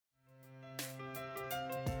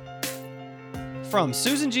From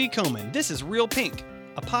Susan G. Komen, this is Real Pink,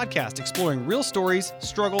 a podcast exploring real stories,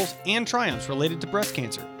 struggles, and triumphs related to breast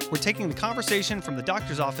cancer. We're taking the conversation from the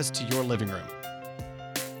doctor's office to your living room.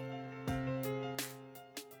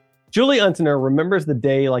 Julie Untener remembers the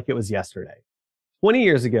day like it was yesterday. 20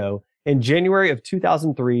 years ago, in January of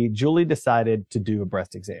 2003, Julie decided to do a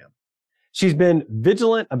breast exam. She's been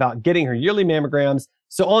vigilant about getting her yearly mammograms,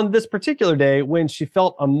 so on this particular day, when she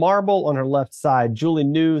felt a marble on her left side, Julie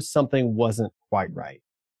knew something wasn't quite right.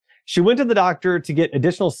 She went to the doctor to get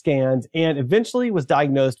additional scans and eventually was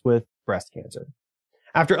diagnosed with breast cancer.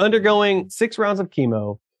 After undergoing 6 rounds of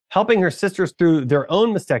chemo, helping her sisters through their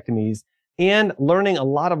own mastectomies, and learning a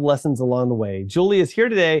lot of lessons along the way, Julie is here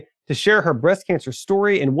today to share her breast cancer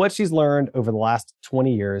story and what she's learned over the last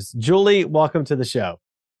 20 years. Julie, welcome to the show.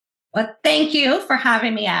 Well, thank you for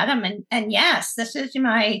having me, Adam. And yes, this is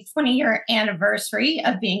my 20-year anniversary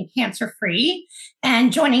of being cancer-free.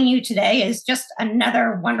 And joining you today is just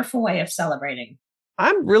another wonderful way of celebrating.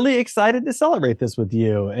 I'm really excited to celebrate this with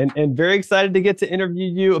you and very excited to get to interview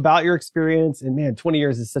you about your experience. And man, 20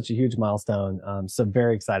 years is such a huge milestone. So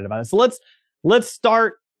very excited about it. So let's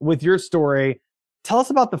start with your story. Tell us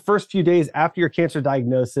about the first few days after your cancer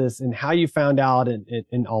diagnosis and how you found out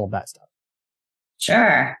and all of that stuff.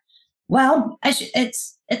 Sure. Well,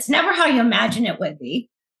 it's never how you imagine it would be.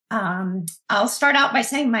 I'll start out by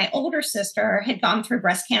saying my older sister had gone through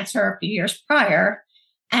breast cancer a few years prior.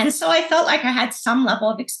 And so I felt like I had some level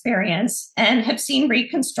of experience and have seen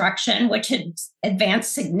reconstruction, which had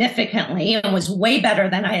advanced significantly and was way better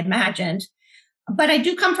than I imagined. But I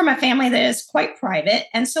do come from a family that is quite private.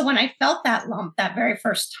 And so when I felt that lump that very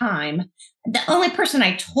first time, the only person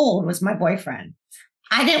I told was my boyfriend.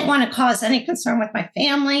 I didn't want to cause any concern with my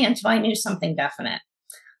family until I knew something definite.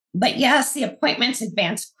 But yes, the appointments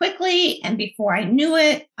advanced quickly. And before I knew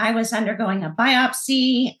it, I was undergoing a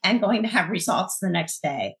biopsy and going to have results the next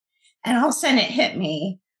day. And all of a sudden it hit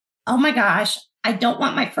me, oh my gosh, I don't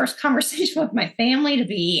want my first conversation with my family to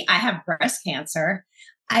be, I have breast cancer.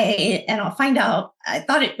 I'll find out, I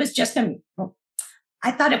thought it would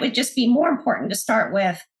just be more important to start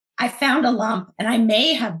with, I found a lump and I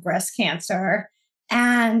may have breast cancer.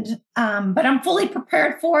 But I'm fully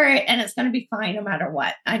prepared for it and it's going to be fine no matter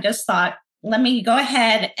what. I just thought, let me go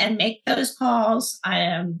ahead and make those calls.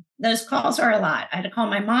 Those calls are a lot. I had to call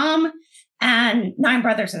my mom and 9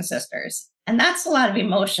 brothers and sisters. And that's a lot of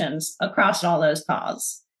emotions across all those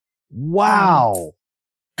calls. Wow.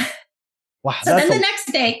 Wow. So then the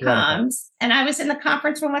next day comes and I was in the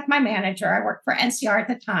conference room with my manager. I worked for NCR at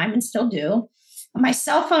the time and still do. My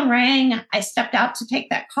cell phone rang. I stepped out to take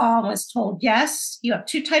that call and was told, yes, you have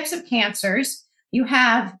 2 types of cancers. You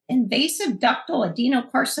have invasive ductal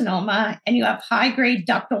adenocarcinoma and you have high-grade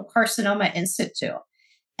ductal carcinoma in situ.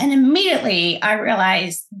 And immediately I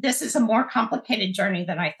realized this is a more complicated journey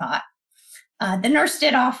than I thought. The nurse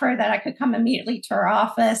did offer that I could come immediately to her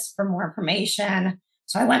office for more information.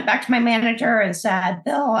 So I went back to my manager and said,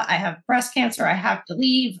 Bill, I have breast cancer. I have to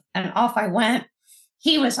leave. And off I went.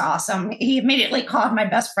 He was awesome. He immediately called my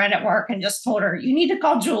best friend at work and just told her, you need to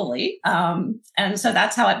call Julie. And so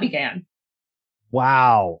that's how it began.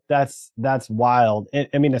 Wow. That's wild.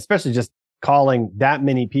 I mean, especially just calling that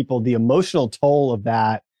many people, the emotional toll of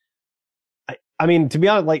that. I mean, to be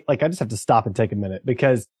honest, like I just have to stop and take a minute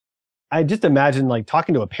because I just imagine like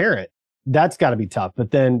talking to a parent, that's got to be tough. But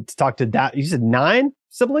then to talk to that, you said 9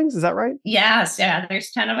 siblings, is that right? Yes, yeah.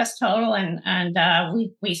 There's 10 of us total, and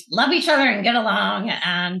we love each other and get along.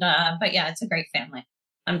 But yeah, it's a great family.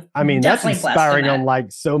 That's inspiring on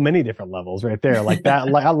like so many different levels, right there. Like that.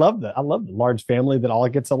 Like I love the large family that all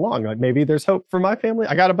gets along. Like maybe there's hope for my family.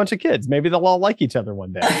 I got a bunch of kids. Maybe they'll all like each other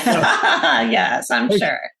one day. Yes, I'm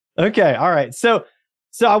sure. Okay, all right. So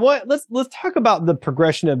let's talk about the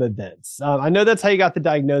progression of events. I know that's how you got the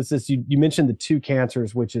diagnosis. You mentioned the 2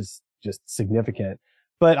 cancers, which is just significant.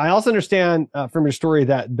 But I also understand from your story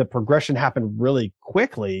that the progression happened really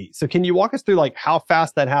quickly. So can you walk us through like how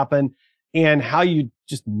fast that happened and how you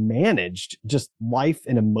just managed just life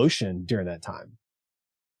and emotion during that time?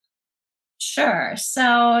 Sure.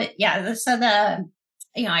 So yeah,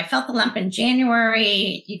 I felt the lump in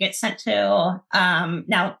January. You get sent to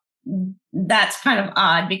now. That's kind of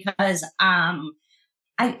odd because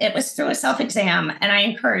it was through a self-exam, and I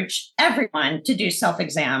encourage everyone to do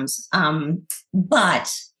self-exams.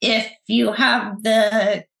 But if you have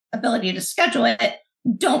the ability to schedule it,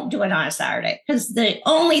 don't do it on a Saturday because the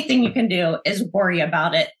only thing you can do is worry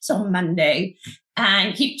about it till Monday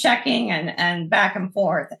and keep checking and back and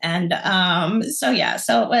forth. And so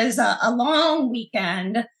it was a long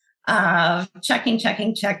weekend of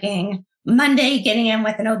checking. Monday getting in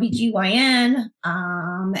with an OBGYN,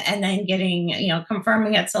 and then getting,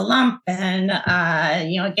 confirming it's a lump and,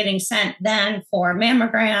 getting sent then for a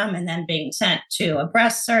mammogram and then being sent to a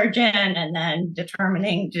breast surgeon and then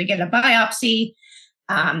determining to get a biopsy.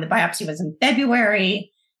 The biopsy was in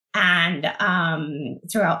February and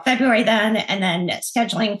throughout February then, and then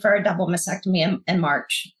scheduling for a double mastectomy in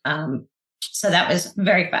March. So that was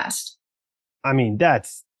very fast. I mean,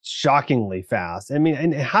 that's shockingly fast. I mean,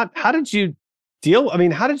 and how did you deal? I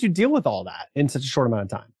mean, how did you deal with all that in such a short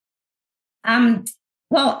amount of time?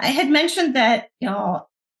 Well, I had mentioned that,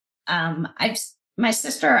 my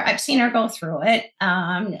sister, I've seen her go through it,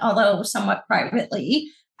 although somewhat privately.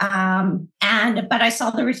 But I saw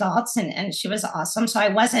the results and she was awesome. So I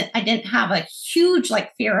didn't have a huge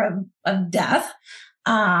fear of death.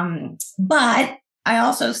 But I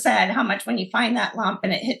also said how much when you find that lump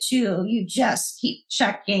and it hits you, you just keep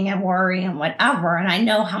checking and worrying and whatever. And I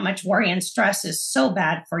know how much worry and stress is so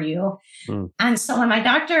bad for you. And so when my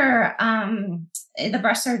doctor, the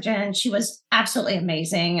breast surgeon, she was absolutely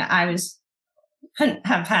amazing. Couldn't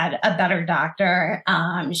have had a better doctor.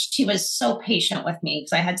 She was so patient with me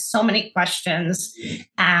because I had so many questions,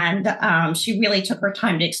 and she really took her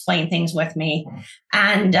time to explain things with me.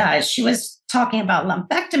 And she was talking about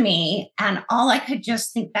lumpectomy, and all I could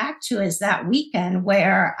just think back to is that weekend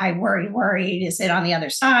where I worried, is it on the other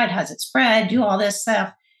side? Has it spread? Do all this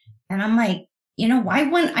stuff. And I'm like, why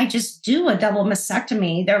wouldn't I just do a double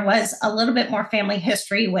mastectomy? There was a little bit more family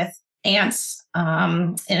history with aunts,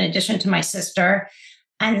 in addition to my sister.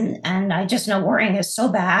 And I just know worrying is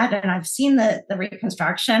so bad. And I've seen the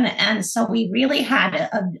reconstruction. And so we really had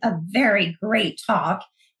a very great talk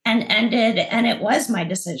and ended, and it was my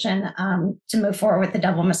decision to move forward with the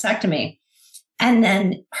double mastectomy. And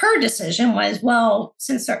then her decision was, well,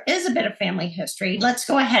 since there is a bit of family history, let's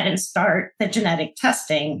go ahead and start the genetic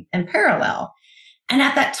testing in parallel. And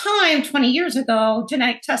at that time, 20 years ago,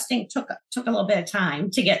 genetic testing took a little bit of time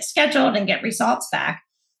to get scheduled and get results back.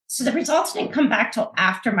 So the results didn't come back till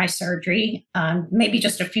after my surgery, maybe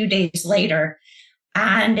just a few days later.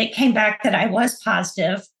 And it came back that I was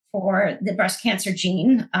positive for the breast cancer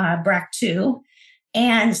gene, BRCA2.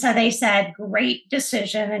 And so they said, great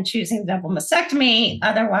decision in choosing double mastectomy.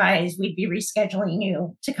 Otherwise, we'd be rescheduling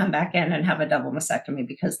you to come back in and have a double mastectomy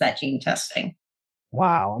because of that gene testing.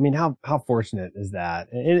 Wow. I mean, how fortunate is that?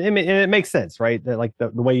 And it makes sense, right? That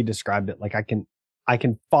the way you described it, I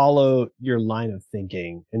can follow your line of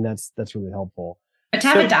thinking, and that's really helpful. But to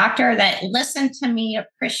have a doctor that listened to me,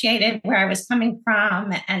 appreciated where I was coming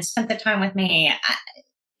from, and spent the time with me,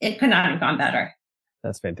 it could not have gone better.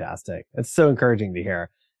 That's fantastic. That's so encouraging to hear.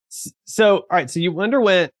 So, all right. So you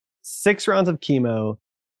underwent 6 rounds of chemo.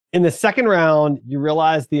 In the second round, you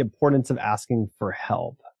realized the importance of asking for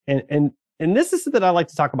help. And this is something I like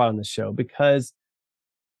to talk about on the show because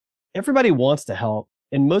everybody wants to help,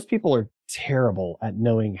 and most people are terrible at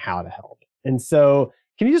knowing how to help. And so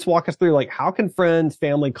can you just walk us through, how can friends,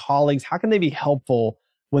 family, colleagues, how can they be helpful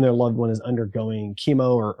when their loved one is undergoing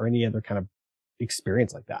chemo or any other kind of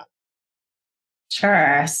experience like that?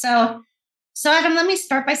 Sure. So Adam, let me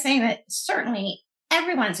start by saying that certainly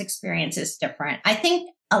everyone's experience is different. I think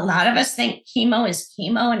a lot of us think chemo is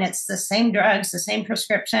chemo and it's the same drugs, the same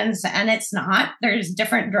prescriptions, and it's not. There's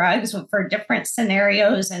different drugs for different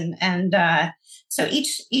scenarios. And so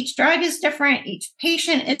each drug is different. Each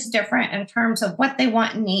patient is different in terms of what they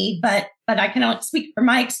want and need. But I can only speak from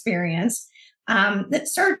my experience, that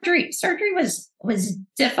surgery was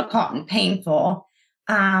difficult and painful.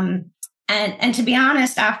 And to be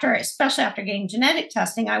honest, especially after getting genetic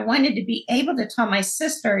testing, I wanted to be able to tell my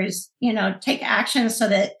sisters, take action so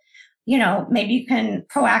that, maybe you can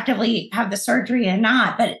proactively have the surgery and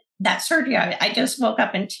not. But that surgery, I just woke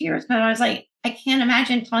up in tears, and I was like, I can't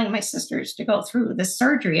imagine telling my sisters to go through this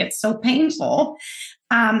surgery. It's so painful.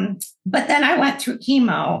 But then I went through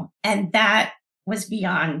chemo, and that was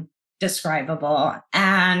beyond describable.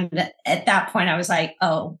 And at that point, I was like,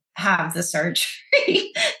 oh, have the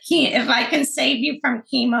surgery. If I can save you from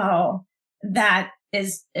chemo, that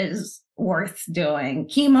is worth doing.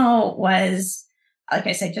 Chemo was, like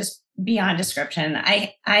I said, just beyond description.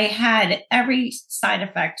 I had every side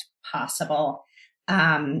effect possible.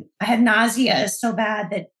 I had nausea so bad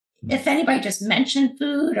that if anybody just mentioned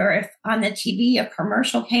food, or if on the TV a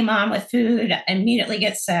commercial came on with food, I immediately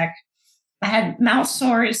get sick. I had mouth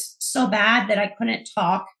sores so bad that I couldn't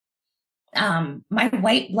talk. My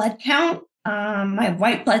white blood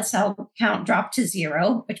cell count dropped to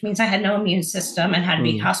 0, which means I had no immune system and had to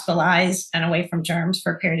be hospitalized and away from germs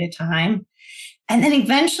for a period of time. And then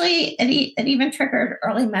eventually it even triggered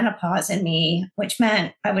early menopause in me, which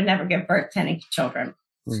meant I would never give birth to any children.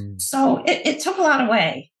 So it took a lot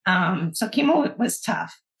away. So chemo was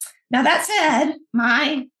tough. Now, that said,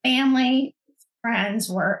 my family, friends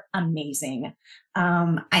were amazing.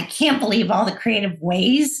 I can't believe all the creative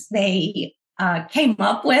ways they came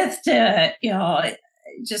up with to,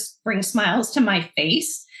 just bring smiles to my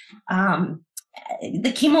face.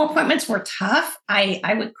 The chemo appointments were tough.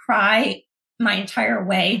 I would cry my entire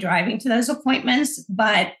way driving to those appointments.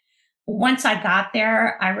 But once I got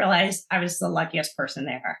there, I realized I was the luckiest person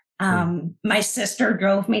there. My sister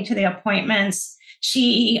drove me to the appointments.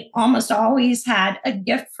 She almost always had a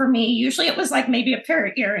gift for me. Usually it was like maybe a pair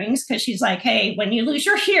of earrings, because she's like, hey, when you lose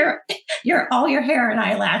your hair, all your hair and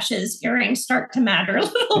eyelashes, earrings start to matter a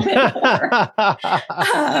little bit more.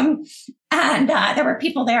 And there were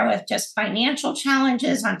people there with just financial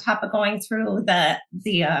challenges on top of going through the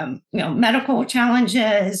medical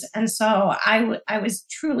challenges. And so I was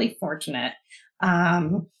truly fortunate.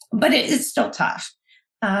 But it is still tough.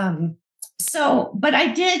 But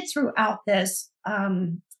I did throughout this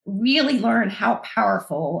really learn how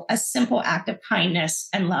powerful a simple act of kindness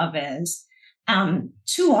and love is.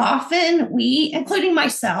 Too often we, including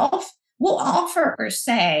myself, will offer or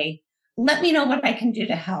say, let me know what I can do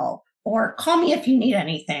to help, or call me if you need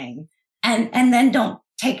anything, and then don't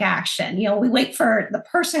take action. We wait for the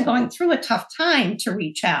person going through a tough time to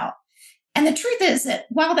reach out. And the truth is that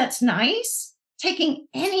while that's nice, taking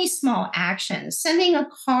any small action, sending a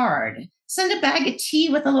card, send a bag of tea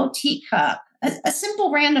with a little teacup, a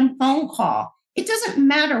simple random phone call, it doesn't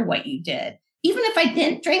matter what you did. Even if I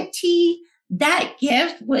didn't drink tea, that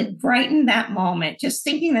gift would brighten that moment. Just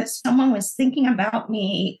thinking that someone was thinking about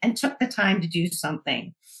me and took the time to do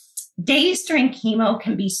something. Days during chemo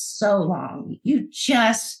can be so long. You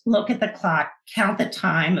just look at the clock, count the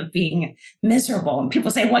time of being miserable. And people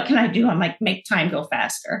say, what can I do? I'm like, make time go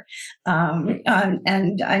faster.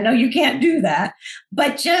 And I know you can't do that,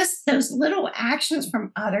 but just those little actions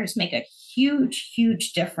from others make a huge,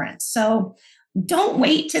 huge difference. So don't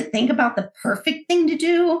wait to think about the perfect thing to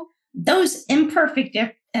do. Those imperfect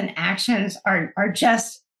and actions are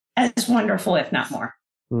just as wonderful, if not more.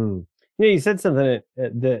 Yeah, you said something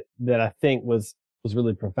that I think was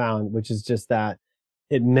really profound, which is just that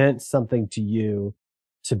it meant something to you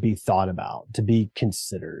to be thought about, to be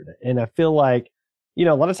considered. And I feel like, a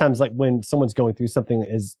lot of times, like when someone's going through something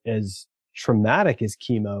as traumatic as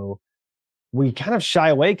chemo, we kind of shy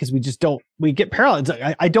away because we get paralyzed.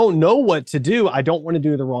 Like, I don't know what to do. I don't want to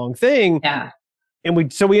do the wrong thing. Yeah. And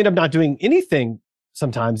we end up not doing anything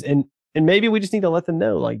sometimes. And maybe we just need to let them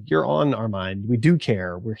know, like, you're on our mind. We do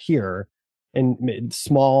care. We're here. And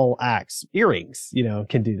small acts, earrings,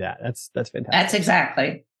 can do that. That's fantastic. That's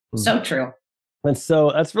exactly so true. And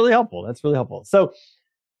so that's really helpful. So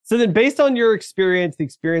then, based on your experience, the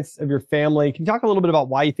experience of your family, can you talk a little bit about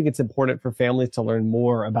why you think it's important for families to learn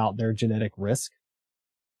more about their genetic risk?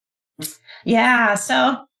 Yeah.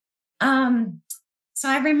 So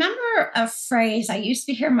I remember a phrase I used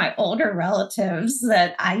to hear my older relatives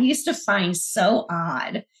that I used to find so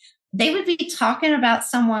odd. They would be talking about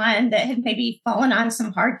someone that had maybe fallen on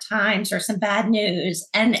some hard times or some bad news.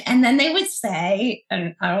 And then they would say,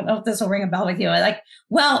 and I don't know if this will ring a bell with you, like,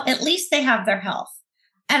 well, at least they have their health.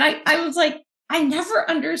 And I was like, I never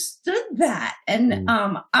understood that. And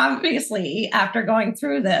obviously, after going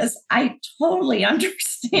through this, I totally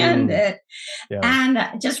understand it. Yeah.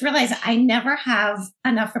 And just realized I never have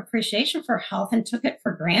enough appreciation for health and took it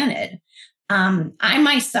for granted. I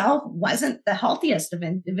myself wasn't the healthiest of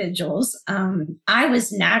individuals. I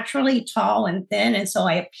was naturally tall and thin. And so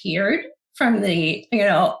I appeared from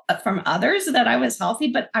from others that I was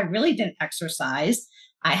healthy, but I really didn't exercise.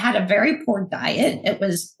 I had a very poor diet. It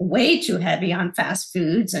was way too heavy on fast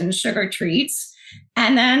foods and sugar treats.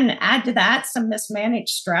 And then add to that some mismanaged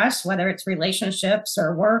stress, whether it's relationships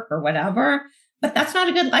or work or whatever. But that's not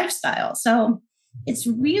a good lifestyle. So it's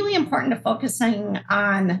really important to focusing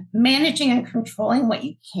on managing and controlling what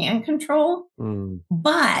you can control.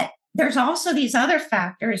 But there's also these other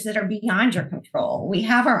factors that are beyond your control. We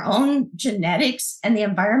have our own genetics and the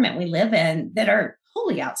environment we live in that are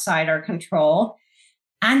wholly outside our control.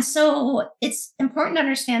 And so it's important to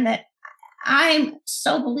understand that I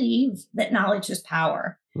so believe that knowledge is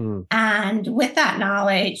power. And with that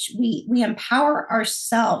knowledge, we empower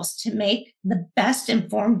ourselves to make the best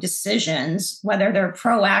informed decisions, whether they're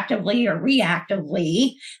proactively or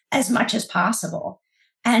reactively, as much as possible.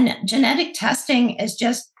 And genetic testing is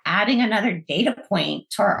just adding another data point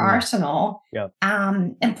to our arsenal. Yep.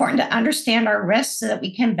 Important to understand our risks so that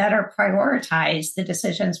we can better prioritize the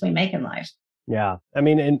decisions we make in life. Yeah. I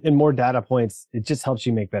mean, and more data points, it just helps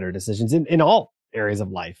you make better decisions in all areas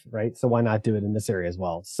of life, right? So why not do it in this area as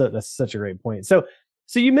well? So that's such a great point. So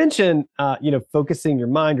So you mentioned, focusing your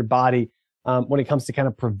mind, your body, when it comes to kind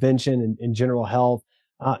of prevention and general health.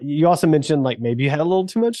 You also mentioned like maybe you had a little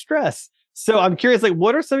too much stress. So I'm curious, like,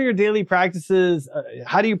 what are some of your daily practices?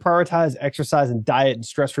 How do you prioritize exercise and diet and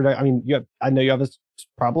stress reduction? I mean, I know you have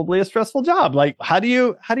probably a stressful job. Like, how do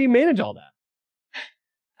you manage all that?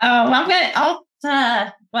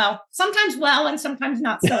 Well, sometimes well and sometimes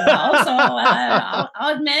not so well. So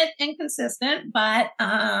I'll admit inconsistent, but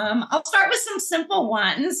I'll start with some simple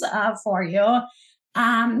ones for you.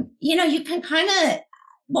 You can kind of,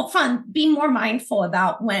 be more mindful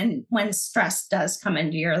about when stress does come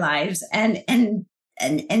into your lives, and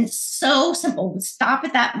so simple. Stop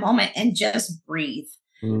at that moment and just breathe.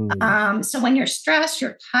 So when you're stressed,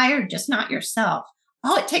 you're tired, just not yourself.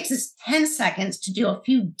 All it takes is 10 seconds to do a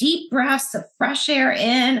few deep breaths of fresh air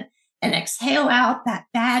in and exhale out that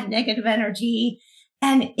bad negative energy.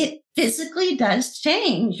 And it physically does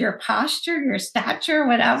change your posture, your stature,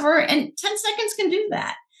 whatever. And 10 seconds can do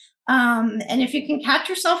that. And if you can catch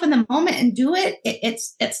yourself in the moment and do it,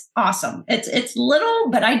 it's awesome. It's little,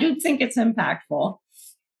 but I do think it's impactful.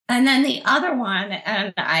 And then the other one,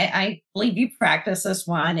 and I believe you practice this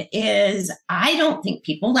one, is I don't think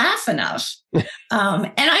people laugh enough. And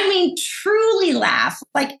I mean, truly laugh,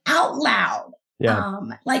 like out loud. Yeah.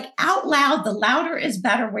 Like out loud, the louder is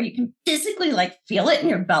better, where you can physically like feel it in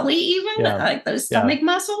your belly, even like those stomach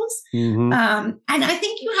muscles. Mm-hmm. And I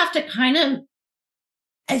think you have to kind of,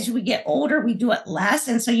 as we get older, we do it less.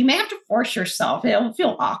 And so you may have to force yourself. It'll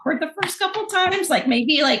feel awkward the first couple of times, like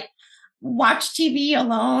maybe like watch TV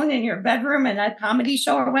alone in your bedroom and a comedy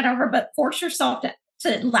show or whatever, but force yourself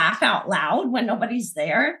to laugh out loud when nobody's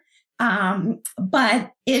there.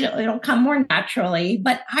 But it'll come more naturally.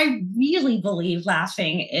 But I really believe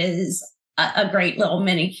laughing is a great little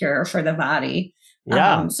mini cure for the body.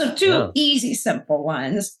 Yeah. So two easy, simple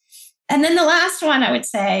ones. And then the last one I would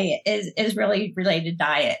say is really related to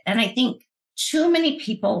diet. And I think too many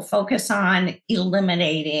people focus on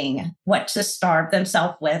eliminating what to starve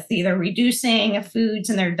themselves with, either reducing foods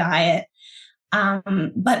in their diet.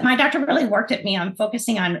 But my doctor really worked at me on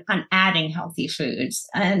focusing on adding healthy foods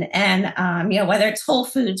and whether it's whole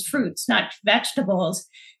foods, fruits, nuts, vegetables.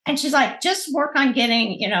 And she's like, just work on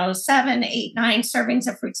getting, 7, 8, 9 servings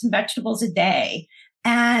of fruits and vegetables a day.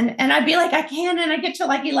 And I'd be like, I can, and I get to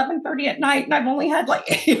like 11:30 at night, and I've only had like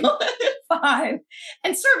 5.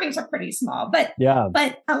 And servings are pretty small, but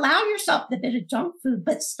allow yourself the bit of junk food.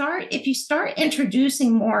 But if you start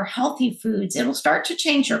introducing more healthy foods, it'll start to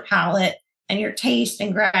change your palate and your taste,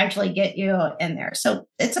 and gradually get you in there. So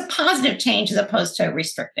it's a positive change as opposed to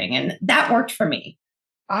restricting, and that worked for me.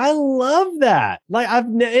 I love that. Like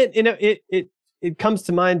it comes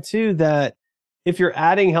to mind too that if you're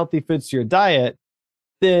adding healthy foods to your diet,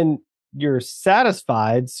 then you're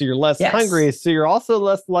satisfied, so you're less hungry, so you're also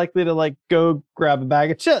less likely to like go grab a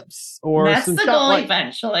bag of chips or that's the goal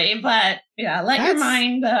eventually. But let your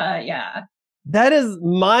mind, That is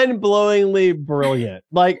mind-blowingly brilliant.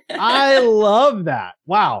 Like, I love that.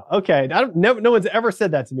 Wow. Okay. No one's ever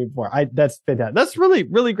said that to me before. That's fantastic. That's really,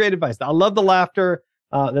 really great advice. I love the laughter.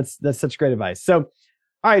 That's such great advice. So,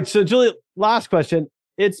 all right. So, Julie, last question.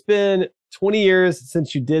 It's been 20 years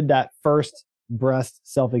since you did that first breast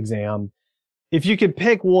self-exam. If you could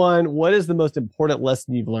pick one, what is the most important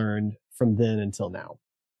lesson you've learned from then until now?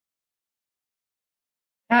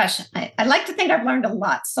 Gosh, I'd like to think I've learned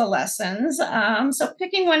lots of lessons. So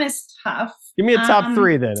picking one is tough. Give me a top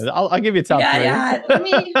 3 then. I'll give you a top 3. Yeah. Let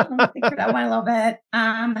me think for that one a little bit.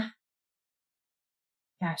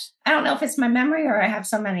 Gosh, I don't know if it's my memory or I have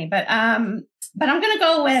so many, but I'm going to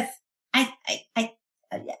go with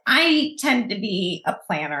I tend to be a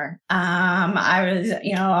planner. I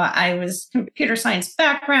was computer science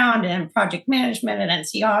background and project management at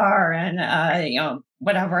NCR and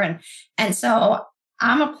whatever, and so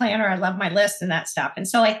I'm a planner. I love my list and that stuff. And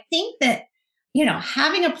so I think that,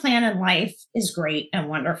 having a plan in life is great and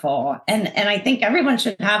wonderful. And I think everyone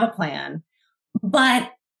should have a plan.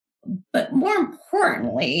 But more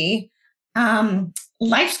importantly,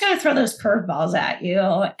 life's going to throw those curveballs at you.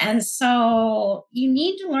 And so you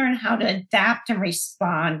need to learn how to adapt and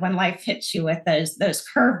respond when life hits you with those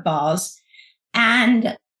curveballs,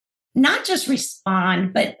 and not just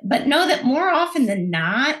respond, but know that more often than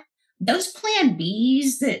not, those plan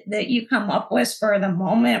Bs that you come up with for the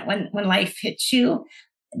moment when life hits you,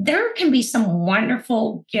 there can be some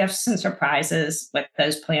wonderful gifts and surprises with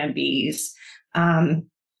those plan Bs.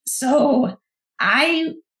 So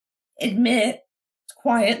I admit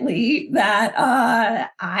quietly that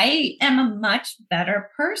I am a much better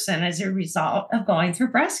person as a result of going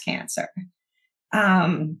through breast cancer.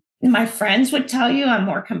 My friends would tell you I'm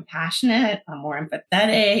more compassionate, I'm more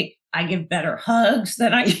empathetic, I give better hugs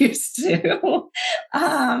than I used to.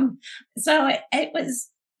 So it was,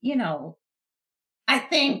 you know, I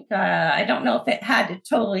think I don't know if it had to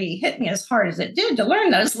totally hit me as hard as it did to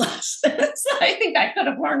learn those lessons. I think I could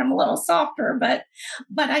have learned them a little softer, but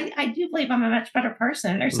I do believe I'm a much better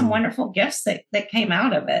person. There's some wonderful gifts that came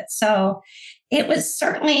out of it. So it was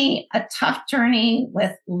certainly a tough journey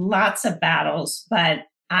with lots of battles, but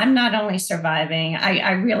I'm not only surviving,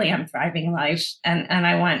 I really am thriving life, and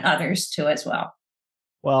I want others to as well.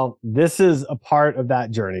 Well, this is a part of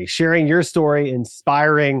that journey, sharing your story,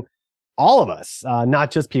 inspiring all of us,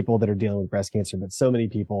 not just people that are dealing with breast cancer, but so many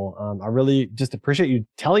people. I really just appreciate you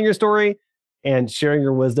telling your story and sharing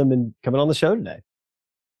your wisdom and coming on the show today.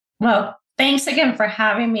 Well, thanks again for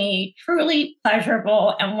having me. Truly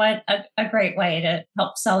pleasurable, and what a great way to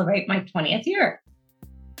help celebrate my 20th year.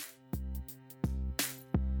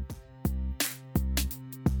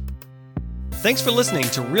 Thanks for listening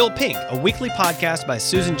to Real Pink, a weekly podcast by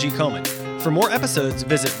Susan G. Komen. For more episodes,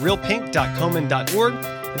 visit realpink.komen.org.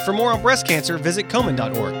 And for more on breast cancer, visit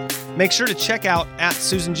komen.org. Make sure to check out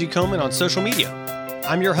 @Susan G. Komen on social media.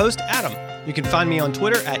 I'm your host, Adam. You can find me on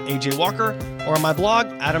Twitter @AJWalker or on my blog,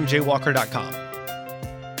 adamjwalker.com.